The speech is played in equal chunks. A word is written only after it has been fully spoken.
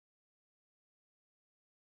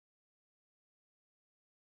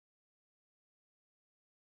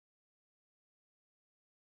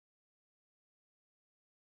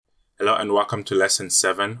Hello and welcome to lesson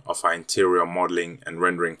 7 of our interior modeling and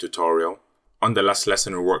rendering tutorial. On the last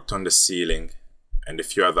lesson we worked on the ceiling and a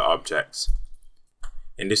few other objects.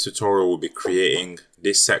 In this tutorial we'll be creating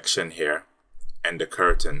this section here and the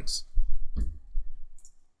curtains.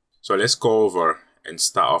 So let's go over and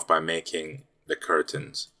start off by making the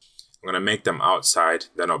curtains. I'm going to make them outside,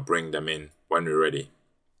 then I'll bring them in when we're ready.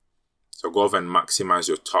 So go over and maximize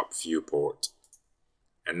your top viewport.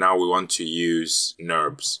 And now we want to use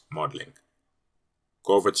Nurbs Modeling.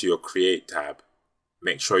 Go over to your Create tab.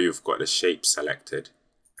 Make sure you've got the shape selected.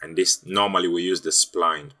 And this, normally we use the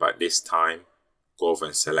spline, but this time, go over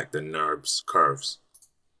and select the Nurbs curves.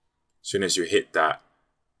 As soon as you hit that,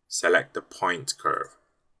 select the point curve.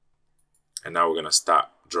 And now we're going to start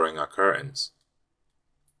drawing our curtains.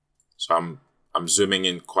 So I'm zooming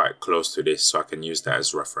in quite close to this so I can use that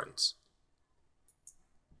as reference.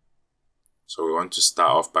 So we want to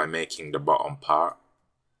start off by making the bottom part.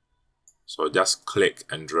 So just click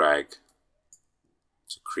and drag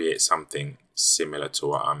to create something similar to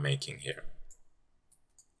what I'm making here.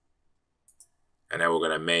 And then we're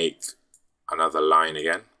going to make another line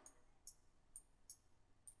again.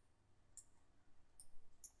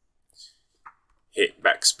 Hit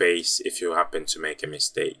backspace if you happen to make a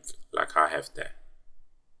mistake like I have there.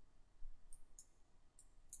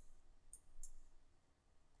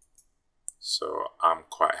 So I'm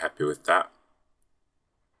quite happy with that.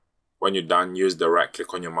 When you're done, use the right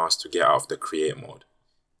click on your mouse to get out of the create mode.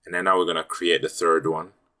 And then now we're going to create the third one.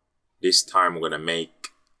 This time we're going to make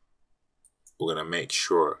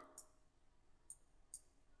sure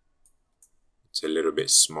it's a little bit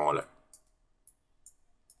smaller.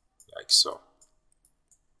 Like so.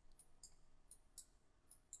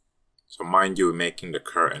 So mind you, we're making the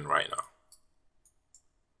curtain right now.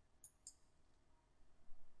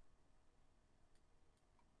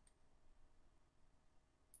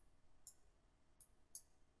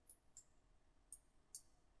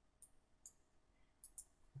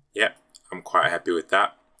 Yeah, I'm quite happy with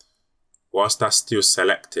that. Whilst that's still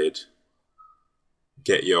selected,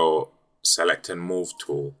 get your select and move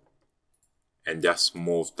tool and just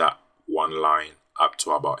move that one line up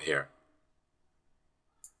to about here.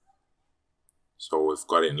 So we've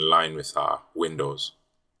got it in line with our windows.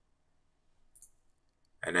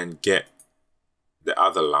 And then get the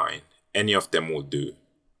other line, any of them will do.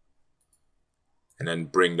 And then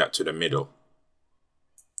bring that to the middle.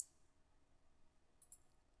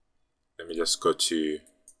 Let me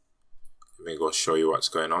go show you what's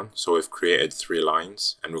going on. So we've created 3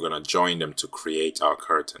 lines and we're going to join them to create our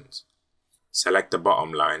curtains. Select the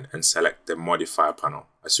bottom line and select the modifier panel.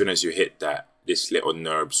 As soon as you hit that, this little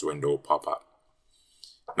Nurbs window will pop up.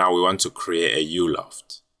 Now we want to create a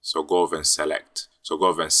U-loft. So go over and select.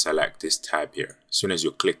 This tab here. As soon as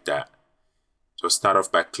you click that, so start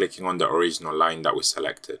off by clicking on the original line that we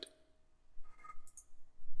selected.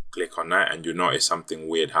 Click on that and you notice something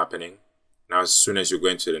weird happening. Now as soon as you go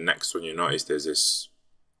into the next one, you notice there's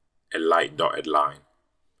a light dotted line.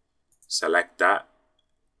 Select that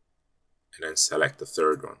and then select the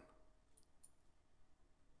third one.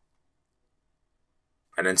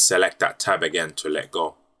 And then select that tab again to let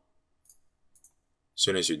go. As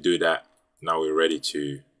soon as you do that, now we're ready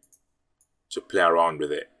to play around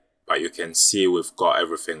with it. But you can see we've got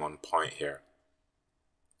everything on point here.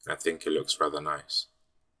 I think it looks rather nice.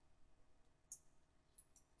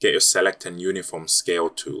 Get your select and uniform scale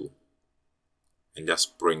tool and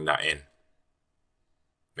just bring that in.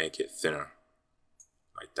 Make it thinner,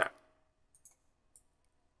 like that.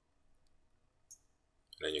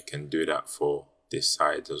 And then you can do that for this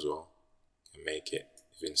side as well. And make it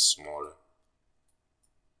even smaller.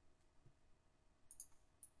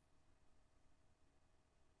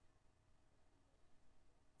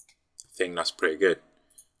 I think that's pretty good.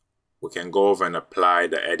 We can go over and apply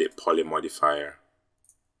the Edit Poly modifier.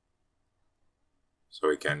 So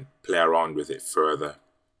we can play around with it further.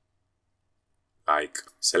 Like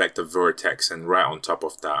select a vertex and right on top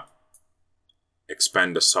of that,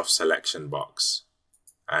 expand the soft selection box.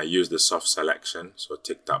 Use the soft selection, so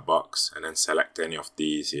tick that box and then select any of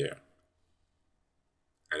these here.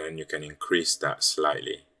 And then you can increase that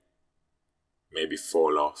slightly. Maybe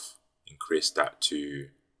fall off, increase that to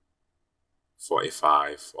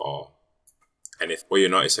 45 and if you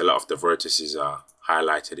notice a lot of the vertices are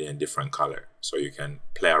highlighted in a different color, so you can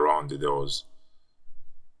play around with those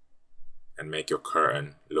and make your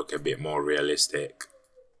curtain look a bit more realistic.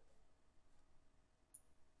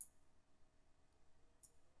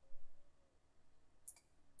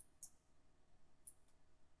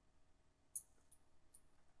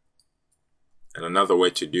 And another way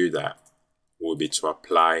to do that will be to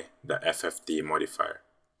apply the F Ffd modifier.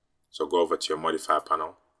 So go over to your modifier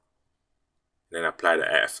panel, then apply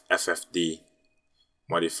the F Ffd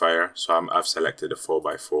Modifier. So I've selected the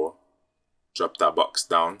 4x4. Drop that box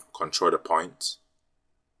down, control the point,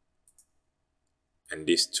 and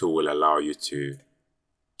this tool will allow you to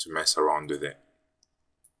mess around with it.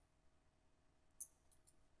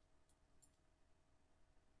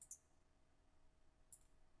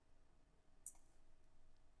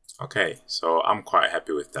 Okay, so I'm quite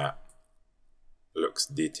happy with that. Looks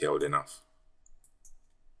detailed enough.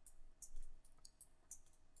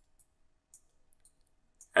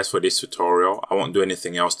 As for this tutorial, I won't do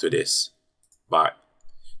anything else to this, but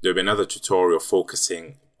there'll be another tutorial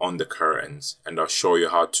focusing on the curtains, and I'll show you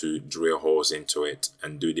how to drill holes into it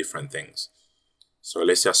and do different things. So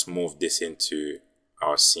let's just move this into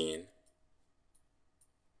our scene.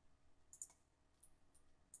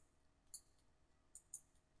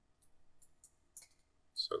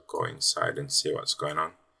 So go inside and see what's going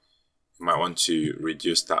on. You might want to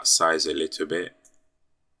reduce that size a little bit.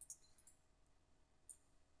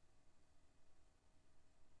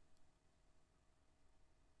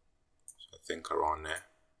 So I think around there.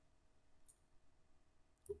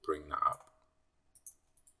 We'll bring that up.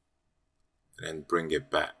 And then bring it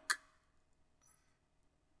back.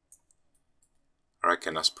 I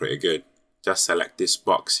reckon that's pretty good. Just select this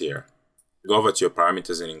box here. Go over to your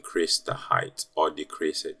parameters and increase the height or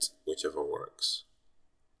decrease it, whichever works.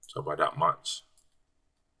 So about that much.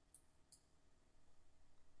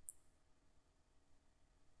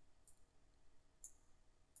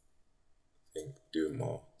 I think do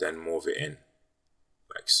more, then move it in,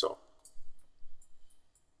 like so.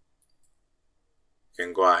 You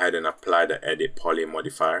can go ahead and apply the Edit Poly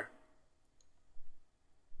modifier.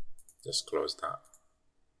 Just close that.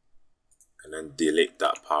 And then delete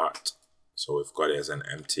that part. So we've got it as an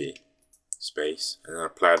empty space. And then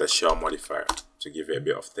apply the shell modifier to give it a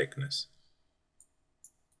bit of thickness.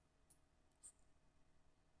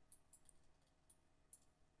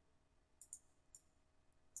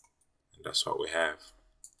 And that's what we have.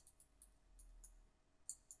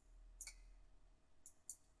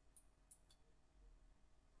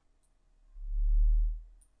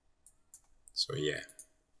 So yeah.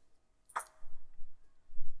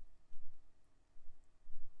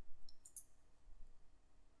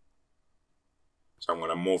 So I'm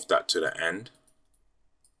going to move that to the end.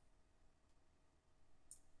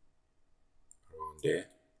 Around there.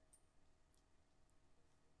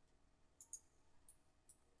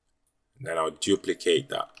 And then I'll duplicate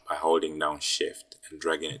that by holding down Shift and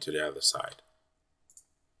dragging it to the other side.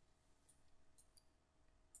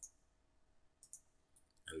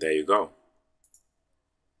 And there you go.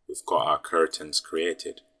 We've got our curtains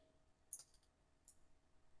created.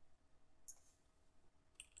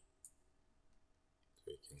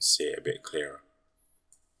 So you can see it a bit clearer.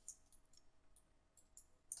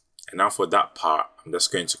 And now for that part, I'm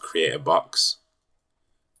just going to create a box.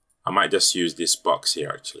 I might just use this box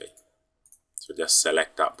here actually. So just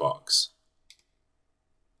select that box.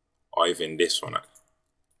 Or even this one.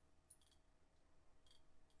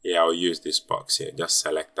 Yeah, I'll use this box here. Just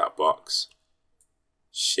select that box.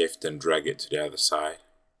 Shift and drag it to the other side.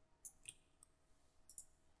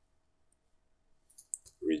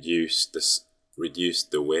 Reduce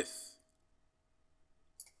the width.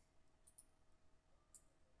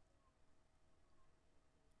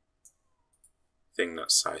 I think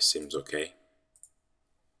that size seems okay.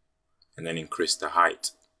 And then increase the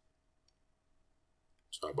height.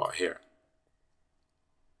 So about here.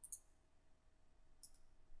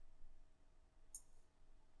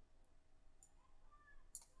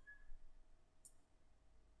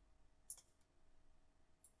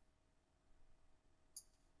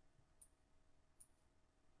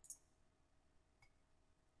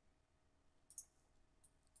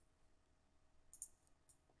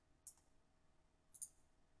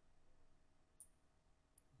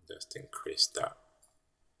 Just increase that.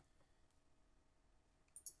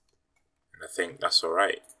 And I think that's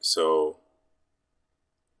alright. So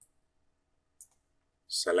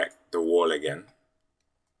select the wall again.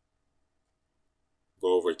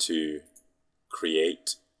 Go over to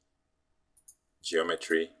Create,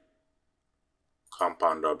 Geometry,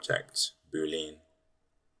 Compound Objects, Boolean.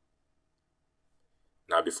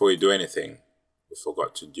 Now before you do anything, we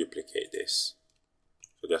forgot to duplicate this.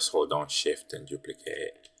 So just hold down Shift and duplicate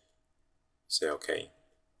it. Say OK.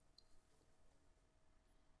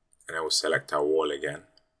 And I will select our wall again.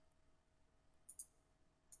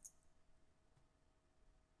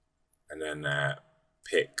 And then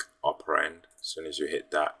pick operand. As soon as you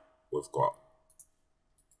hit that, we've got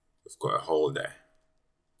a hole there.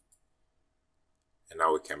 And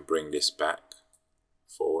now we can bring this back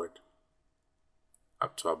forward.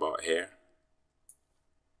 up to about here.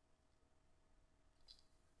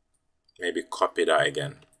 Maybe copy that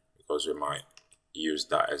again, because we might use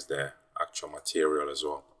that as the actual material as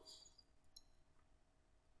well.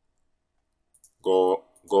 Go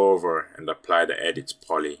over and apply the Edit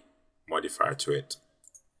Poly modifier to it.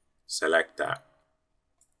 Select that.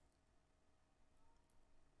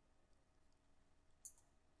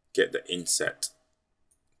 Get the Inset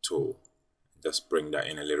tool. Just bring that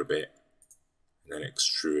in a little bit. And then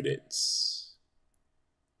extrude it.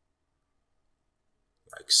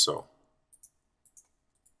 Like so.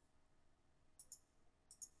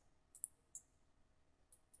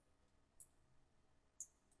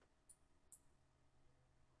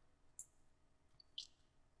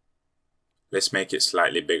 Let's make it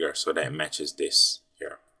slightly bigger so that it matches this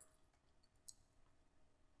here.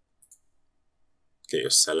 Get your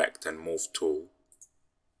Select and Move tool.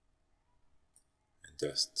 And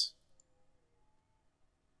just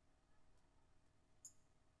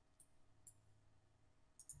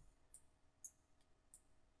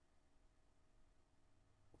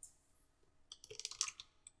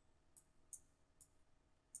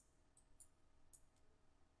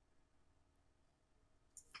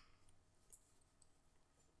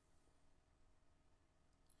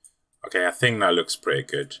okay, I think that looks pretty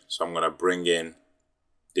good. So I'm going to bring in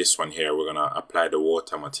this one here. We're going to apply the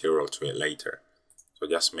water material to it later. So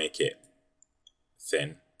just make it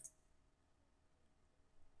thin.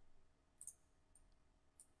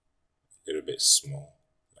 A little bit small,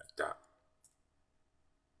 like that.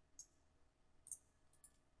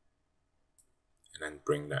 And then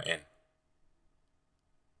bring that in.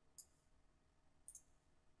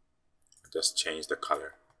 Just change the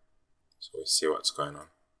color so we see what's going on.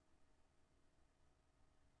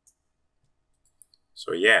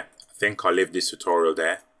 So yeah, I think I'll leave this tutorial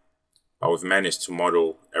there. But we've managed to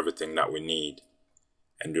model everything that we need,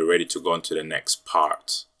 and we're ready to go on to the next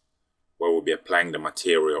part, where we'll be applying the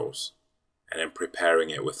materials and then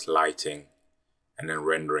preparing it with lighting and then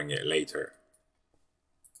rendering it later.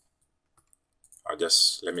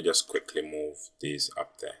 Let me just quickly move these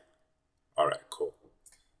up there. Alright, cool.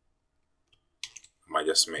 I might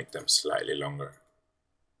just make them slightly longer.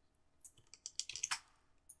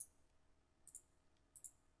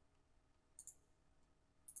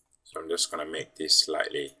 So I'm just going to make this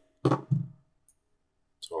slightly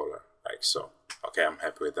taller, like so. Okay, I'm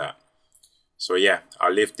happy with that. So yeah,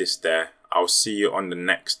 I'll leave this there. I'll see you on the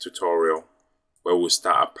next tutorial where we'll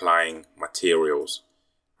start applying materials.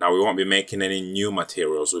 Now we won't be making any new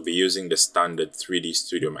materials. We'll be using the standard 3D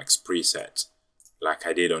Studio Max preset like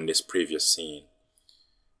I did on this previous scene.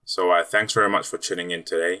 So thanks very much for tuning in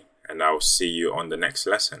today, and I'll see you on the next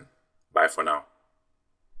lesson. Bye for now.